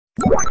ก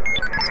ำลั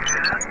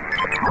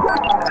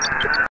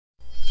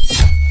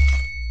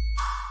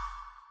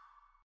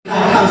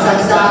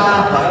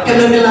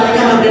งเวลาก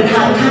ารเดินท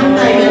างข้ามไป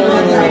เป็นวั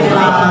นใช้เว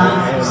ลา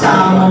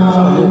3 โมง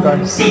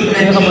 10 น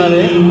าที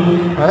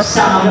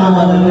3 โมง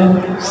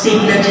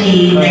 10 นาที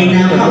ในน้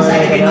ำของสาย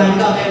การบิน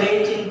ก็ไปเรียน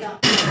จริง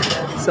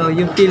So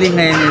yung feeling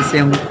ngayon is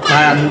yung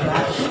parang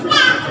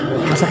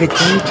masakit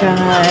yung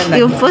tiyan.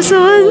 Yung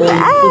puson.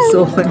 Yung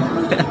puson.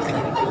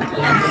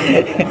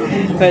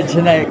 Medyo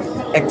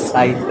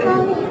na-excited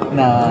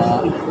na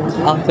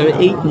after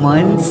 8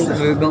 months,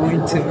 we're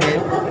going to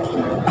meet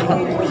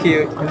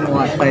here in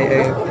Watay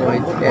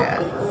Airport.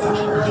 Yeah.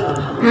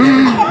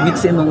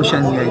 Mixed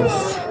emotion,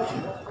 guys.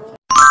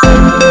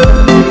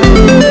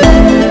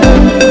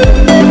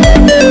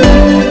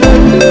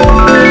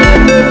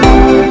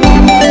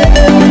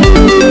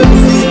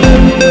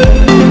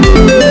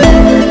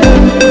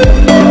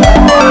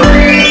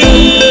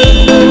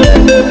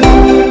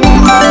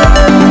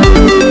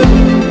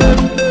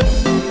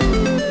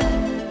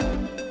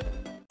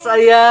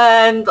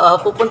 Ayan,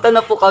 pupunta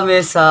na po kami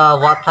sa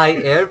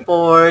Watay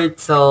Airport.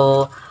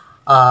 So,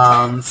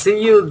 see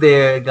you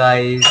there,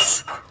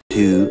 guys.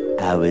 2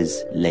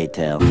 hours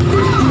later.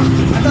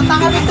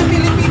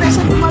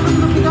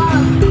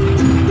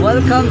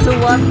 Welcome to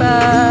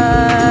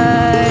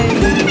Watay!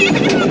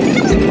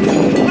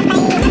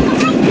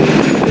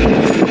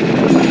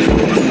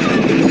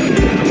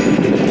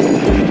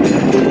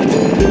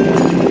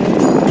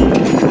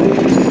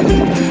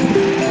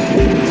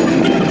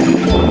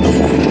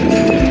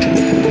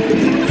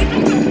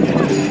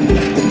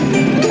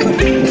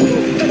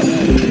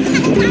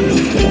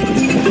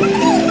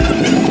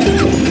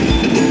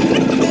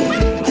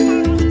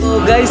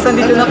 Guys,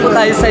 nandito na po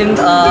tayo sa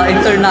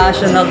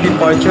international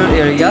departure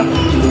area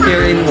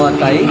here in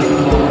Watay.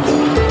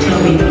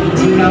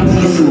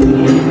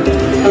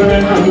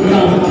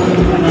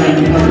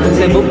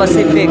 Cebu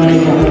Pacific.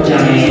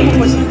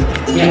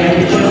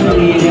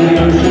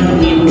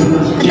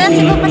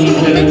 Cebu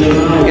Pacific.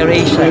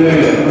 Eurasia.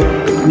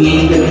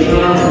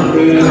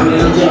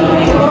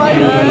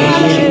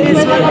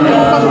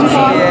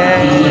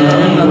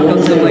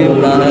 Welcome to my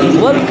vlog.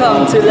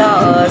 Welcome to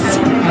Laos.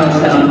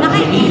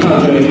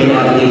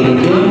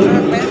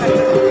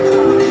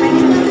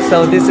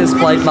 So this is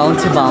flight bound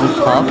to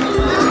Bangkok.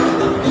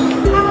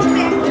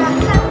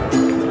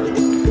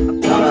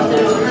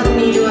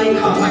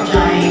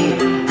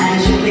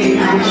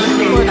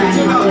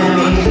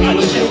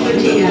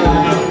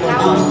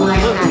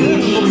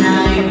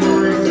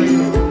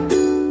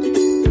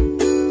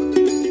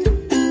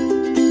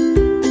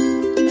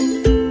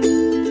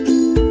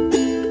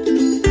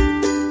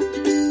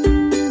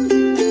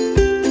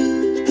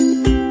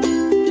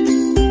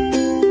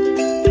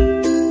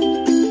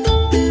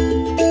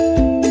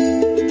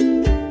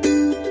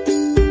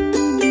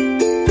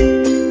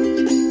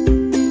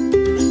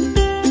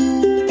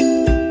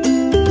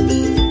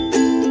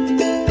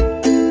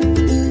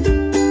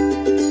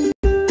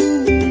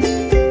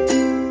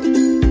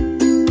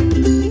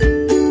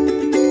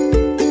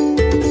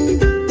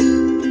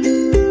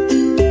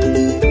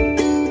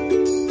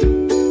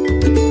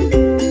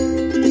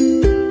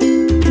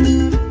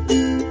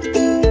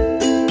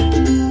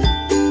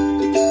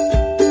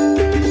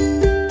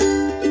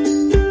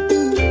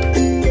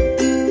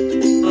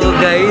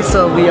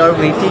 So we are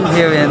waiting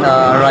here in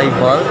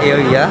arrival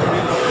area.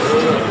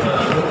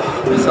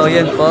 So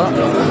yan po,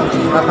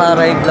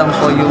 naka-arrive lang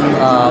po yung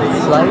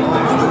flight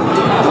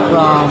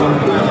from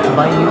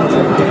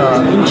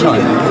Incheon.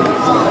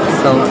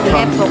 So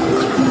from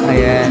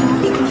ayan.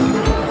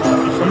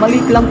 So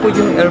maliit lang po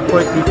yung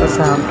airport dito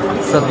sa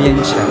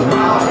Vientiane.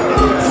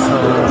 So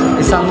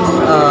isang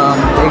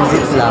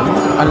exit lang,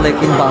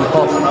 unlike in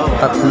Bangkok,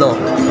 tatlo,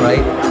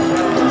 right?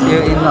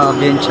 Here in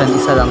Vientiane,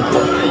 isa lang po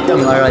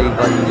yung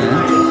arrival niya.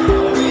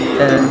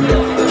 And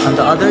on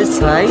the other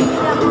side,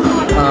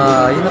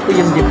 yun na po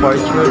yung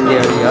departure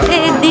area.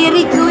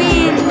 Dairy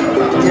Queen.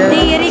 Yeah.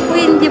 Dairy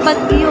Queen, di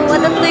Bagyo.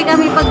 Atatoy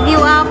kami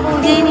Bagyo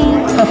ako, Jenny.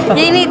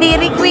 Jenny,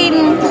 Dairy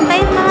Queen.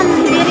 Taiwan,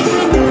 Dairy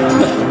Queen.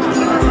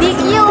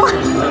 DQ.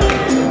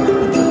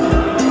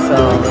 So,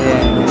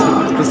 ayan.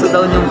 Gusto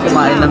daw niyong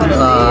kumain ng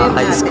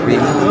ice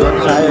cream.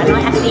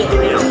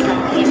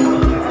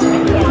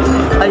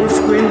 Ice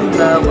cream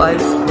daw,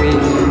 ice cream.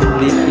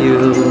 DQ.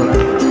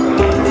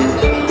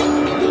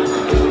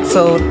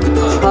 So,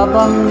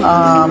 habang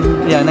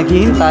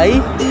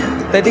naghihintay,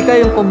 pwede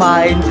kayong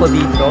kumain po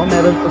dito.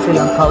 Meron po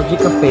silang Kauji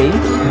Cafe,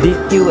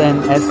 DQ and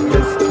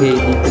SSK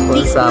dito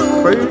po sa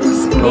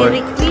first floor.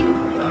 Dairy Queen?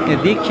 Yeah,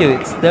 DQ,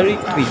 it's Dairy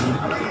Queen.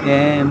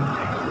 Yan.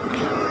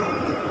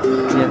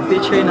 Yan,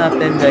 picture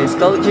natin guys.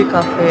 Kauji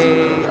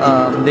Cafe,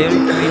 Dairy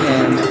Queen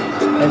and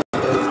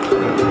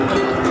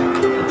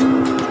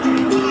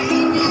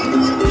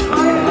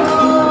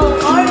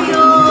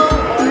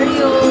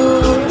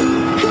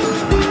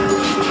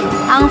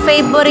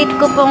favorite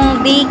ko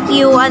pong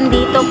DQ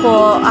andito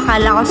po,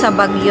 akala ko sa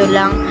Baguio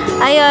lang.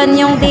 Ayun,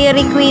 yung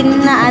Dairy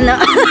Queen na ano.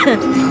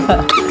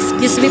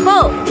 Excuse me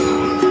po.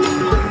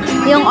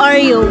 Yung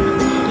Oreo.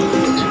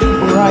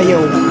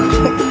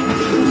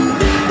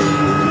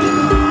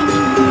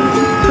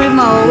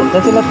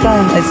 Dati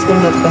latan, ice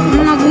cream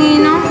latan.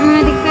 Nagnino,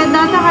 medik ka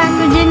data kaya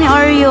ko dyan ni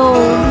Oreo.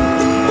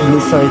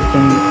 Ini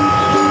sorting.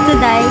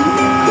 Today?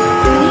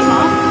 Hindi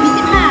mo?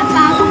 Bisip ha,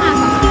 sa ako nga,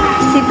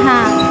 Sip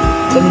ha.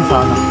 Kanin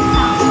sana.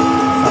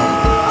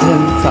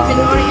 Ayun, sa akin.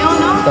 Oreo,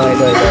 no?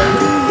 Ito.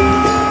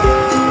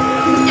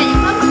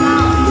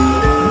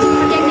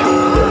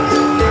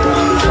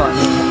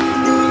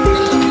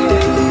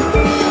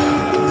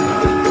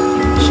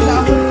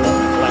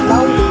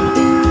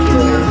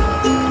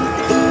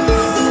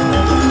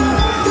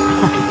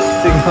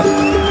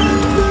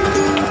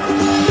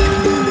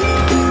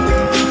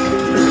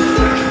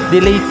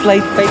 Delayed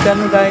flight pa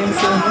kami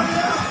guys.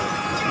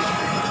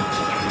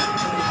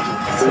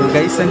 So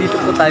guys, nandito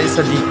po tayo sa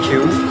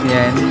DQ.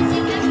 Yan.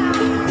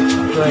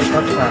 So ito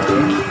sa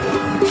akin.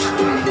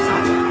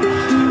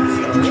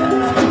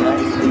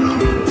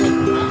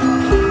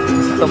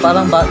 So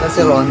parang bata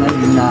si Ronald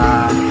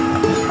na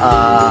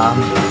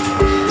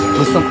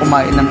gustong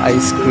kumain ng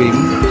ice cream.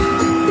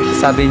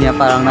 Sabi niya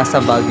parang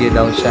nasa Baguio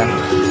daw siya.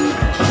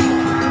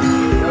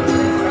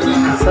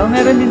 So,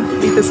 meron din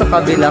dito sa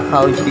kabila,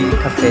 Kauji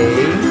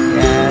Cafe.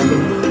 Yan.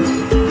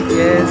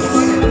 Yes.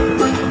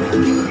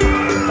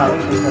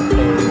 Kauji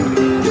Cafe.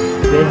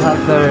 They have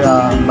their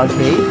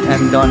baguette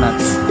and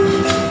donuts.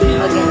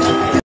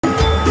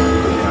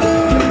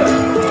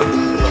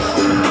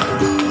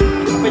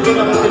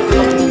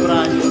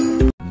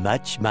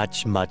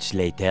 Much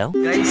later.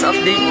 Guys,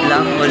 update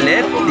lang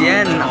ulit.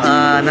 Yan,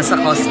 nasa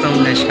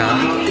custom na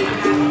siya.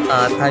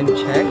 Time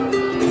check.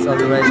 It's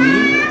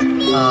already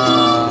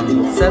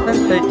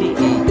 7:38.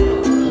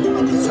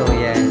 So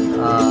yan,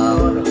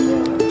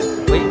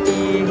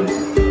 waiting.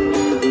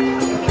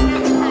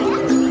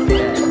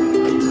 Yan.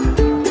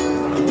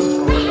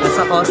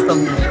 Nasa custom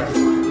na siya.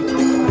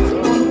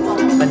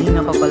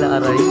 Kanina pa pala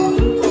aray.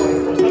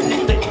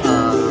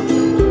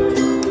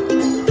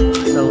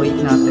 So wait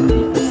natin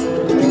dito.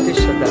 Dito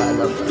siya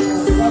lalabas.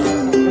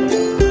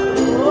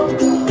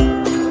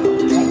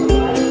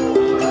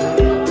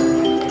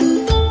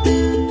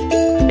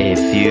 A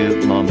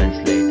few moments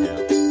later.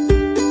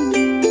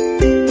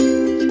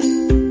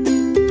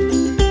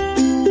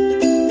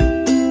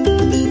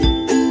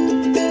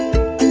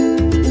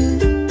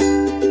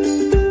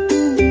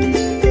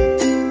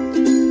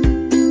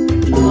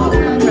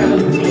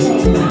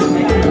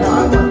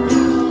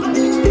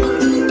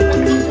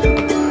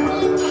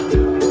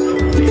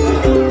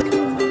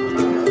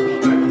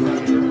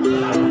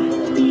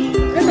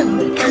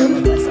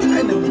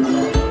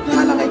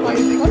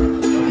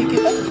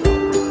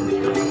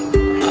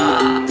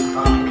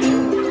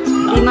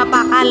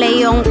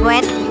 Mapakali yung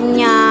kwet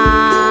niya.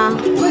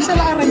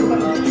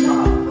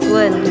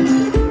 Kun.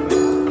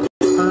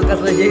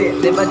 Kasi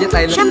di ba di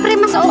tayo? Siyempre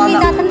mas okay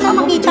datan na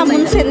makita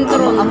mong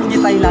sentro. Ang di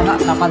tayo lang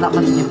napala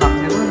man di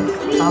partner.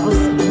 Tapos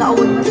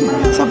naawon na siya.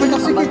 Sabi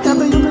na sige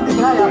kada yun na di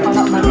ba? Ya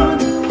pala man.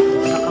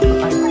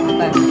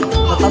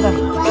 Nakapatay.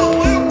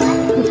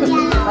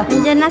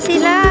 Diyan na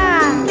sila.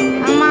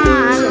 Ang mga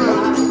ano.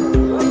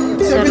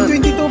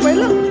 7:22 pa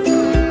lang.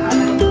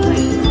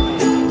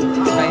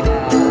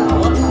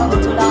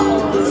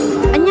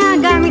 Anya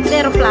gamit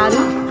aeroplano.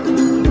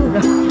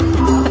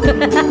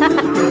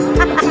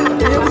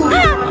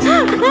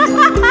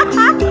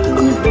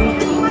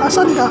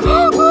 Asan ka?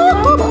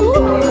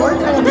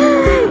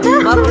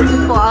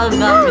 Marunong po ang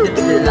gamit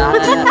nila.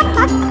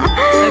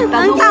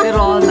 Nagtanong si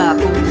Rona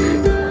kung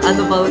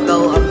ano ba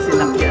daw ang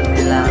sinakyan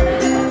nila.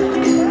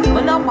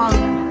 Wala pang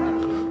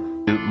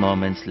 2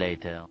 moments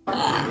later.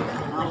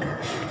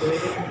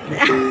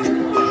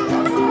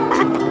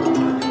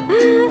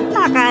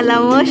 Akala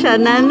mo siya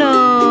na no.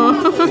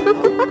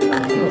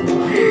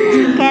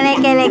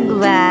 Kilig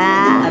ba?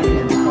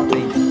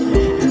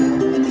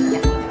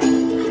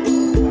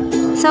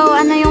 So,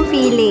 ano yung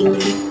feeling?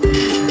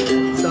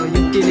 So,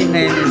 yung feeling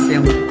na yun is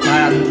yung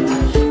parang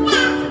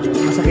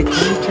masakit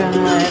yung tiyan.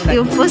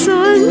 Yung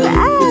puson.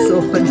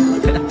 Puson.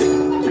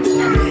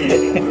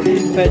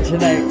 Medyo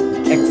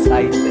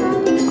na-excited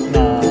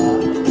na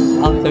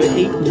after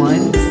 8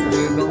 months,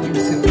 we're going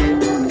to be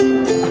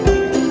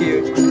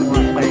here to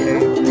my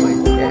airport.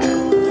 Yeah.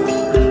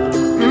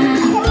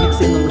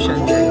 Mixed emotion,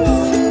 guys.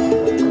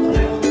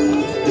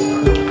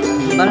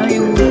 Parang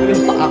yung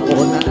paa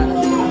ko na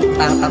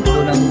tatakbo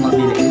ng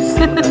mabilis.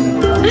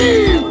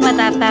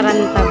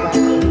 Matataranta ba?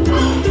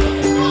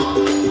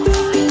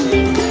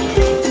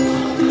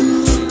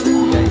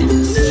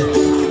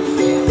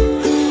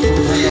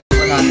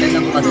 Natin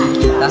ang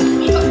pagkikita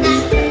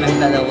ng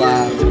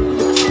dalawa.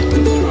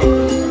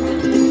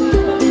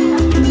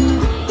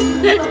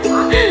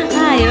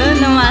 Ayun,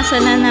 namasa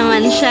na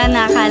naman siya.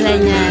 Nakala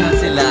niya.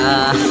 Sila.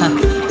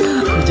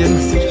 Diyan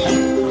sila.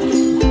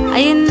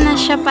 Ayun na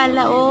siya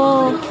pala,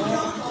 oh.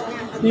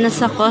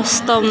 Nasa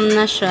custom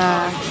na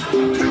siya.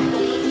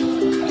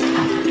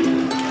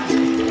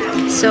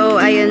 So,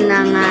 ayun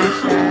na nga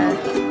siya.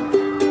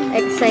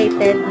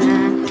 Excited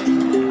na.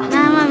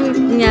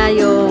 Namamit niya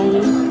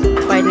yung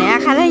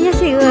partner. Akala niya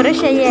siguro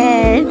siya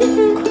yan.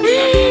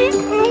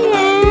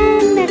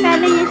 Ayan.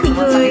 Akala niya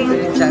siguro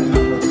yung Diyan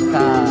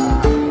sa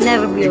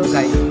nervyos.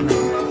 excitement.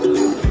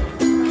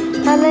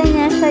 Kala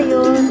niya siya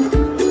yun.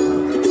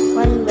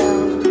 One down.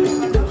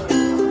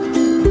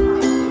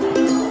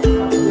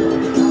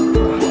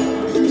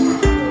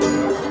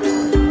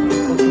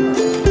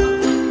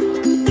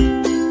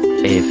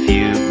 A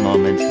few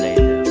moments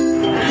later.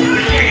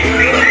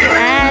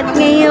 At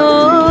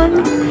ngayon,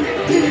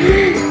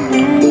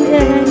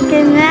 ayan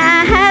ka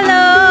na.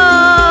 Hello!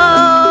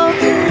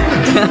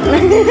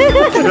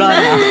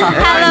 Rana.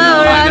 Hello,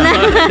 Rana.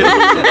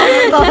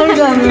 Taller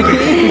than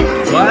me.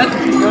 What?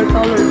 You're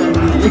taller than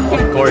me.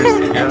 Of course,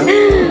 yeah.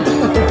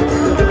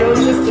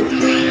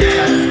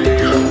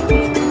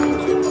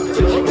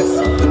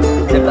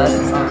 The best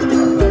song.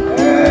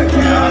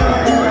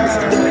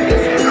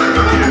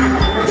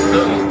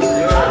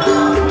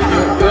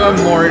 You're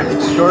more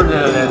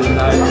shorter than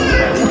I am.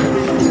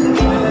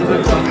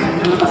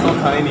 You look so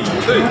tiny.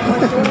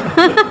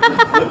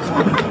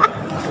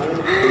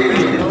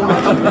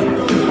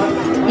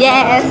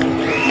 Yes.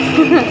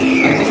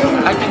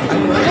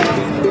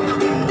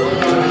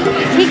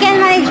 He can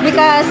manage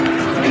because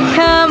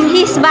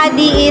his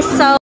body is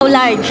so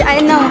large.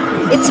 I know,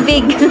 it's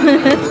big.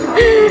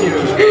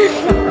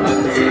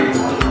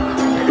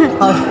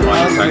 I'm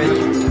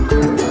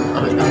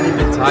a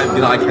bit tired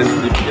because I can't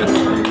sleep yet.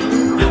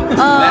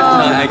 Last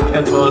night I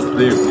can't fall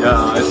asleep.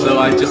 Yeah, so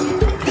I just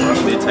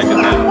roughly take a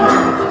nap for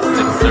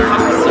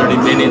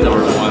 30 minutes or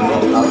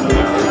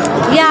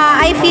 1. Yeah,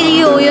 I feel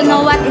you. You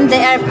know what? In the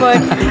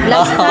airport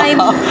last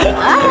time,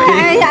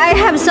 I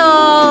have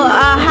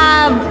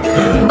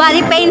have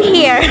body pain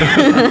here.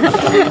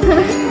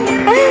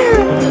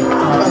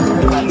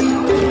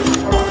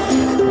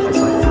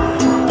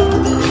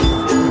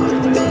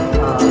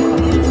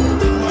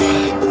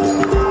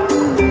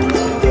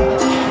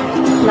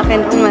 Laki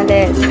ng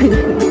malit.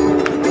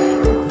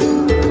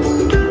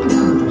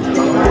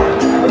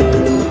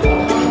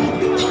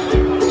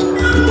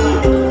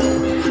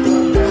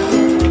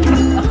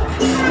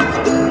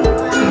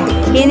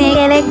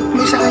 Kinikilig.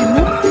 Sa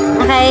kanya?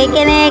 Okay,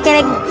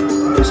 kinikilig.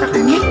 Sa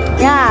kanya?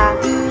 Yeah,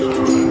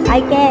 I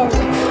can.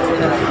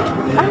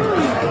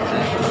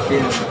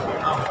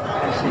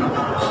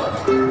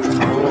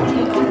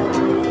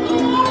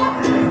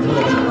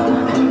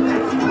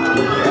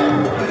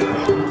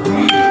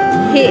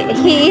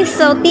 He is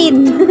so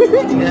thin.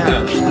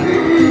 Yeah.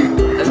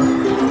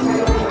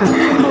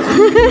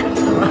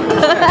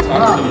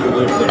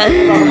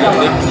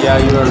 Yeah,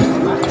 you're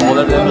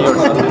taller than me or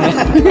something.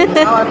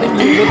 Now I think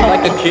you look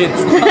like a kid.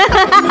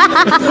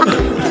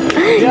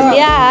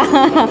 Yeah.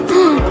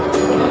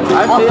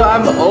 I feel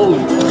I'm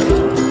old.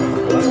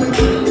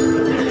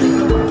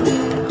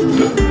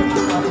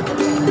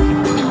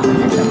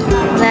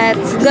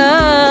 Let's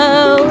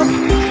go.